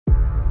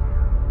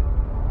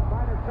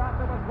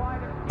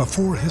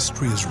Before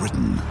history is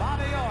written,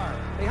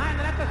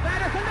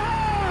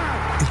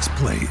 it's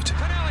played.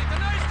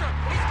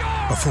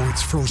 Before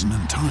it's frozen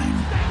in time,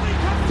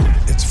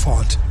 it's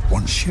fought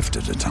one shift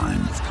at a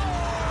time.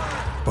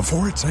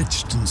 Before it's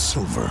etched in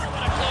silver,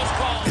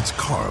 it's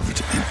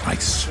carved in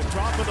ice.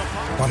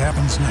 What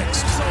happens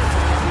next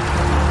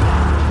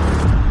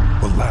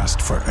will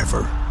last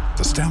forever.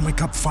 The Stanley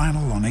Cup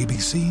Final on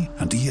ABC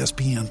and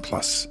ESPN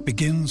Plus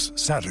begins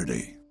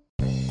Saturday.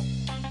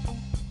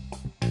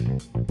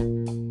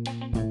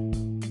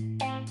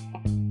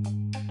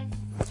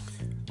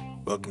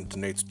 Welcome to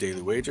Nate's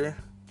Daily Wager.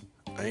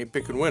 I ain't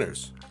picking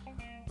winners,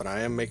 but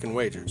I am making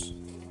wagers.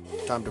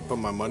 Time to put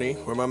my money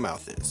where my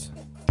mouth is.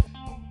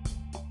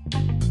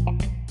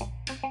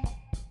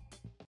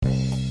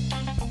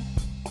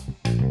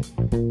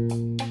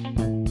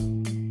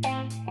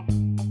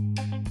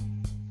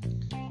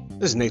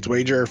 This is Nate's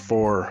Wager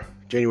for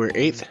January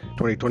 8th,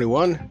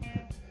 2021.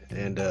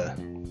 And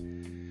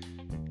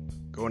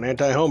going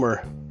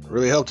anti-homer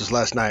really helped us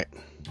last night.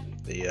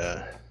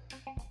 The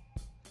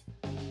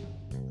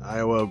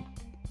Iowa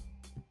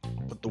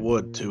put the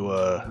wood to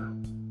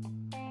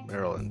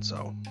Maryland,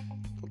 so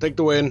we'll take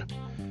the win.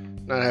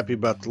 Not happy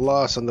about the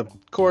loss on the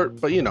court,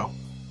 but we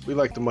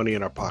like the money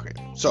in our pocket.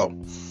 So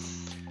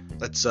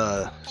let's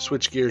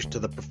switch gears to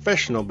the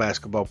professional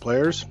basketball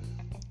players,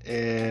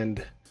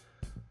 and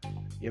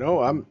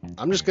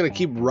I'm just gonna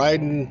keep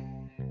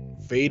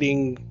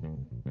fading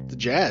the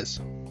Jazz.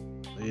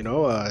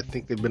 I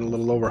think they've been a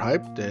little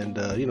overhyped, and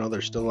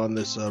they're still on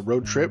this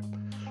road trip.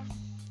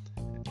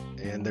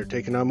 And they're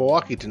taking on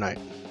Milwaukee tonight.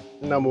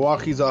 Now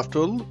Milwaukee's off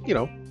to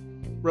a,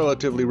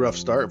 relatively rough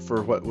start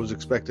for what was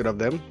expected of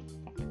them.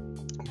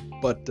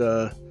 But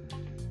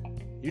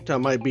Utah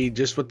might be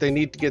just what they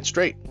need to get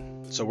straight.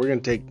 So we're going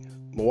to take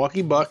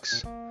Milwaukee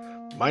Bucks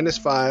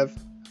 -5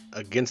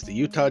 against the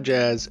Utah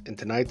Jazz in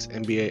tonight's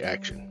NBA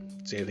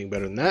action. See anything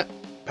better than that?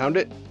 Pound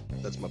it.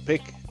 That's my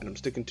pick, and I'm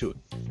sticking to it.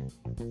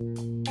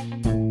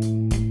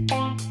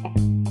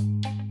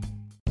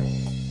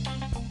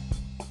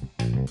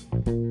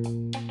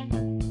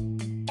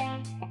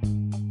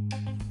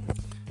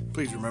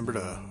 Please remember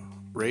to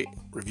rate,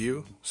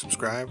 review,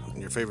 subscribe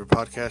in your favorite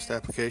podcast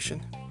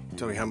application.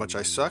 Tell me how much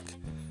I suck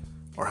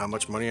or how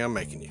much money I'm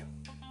making you.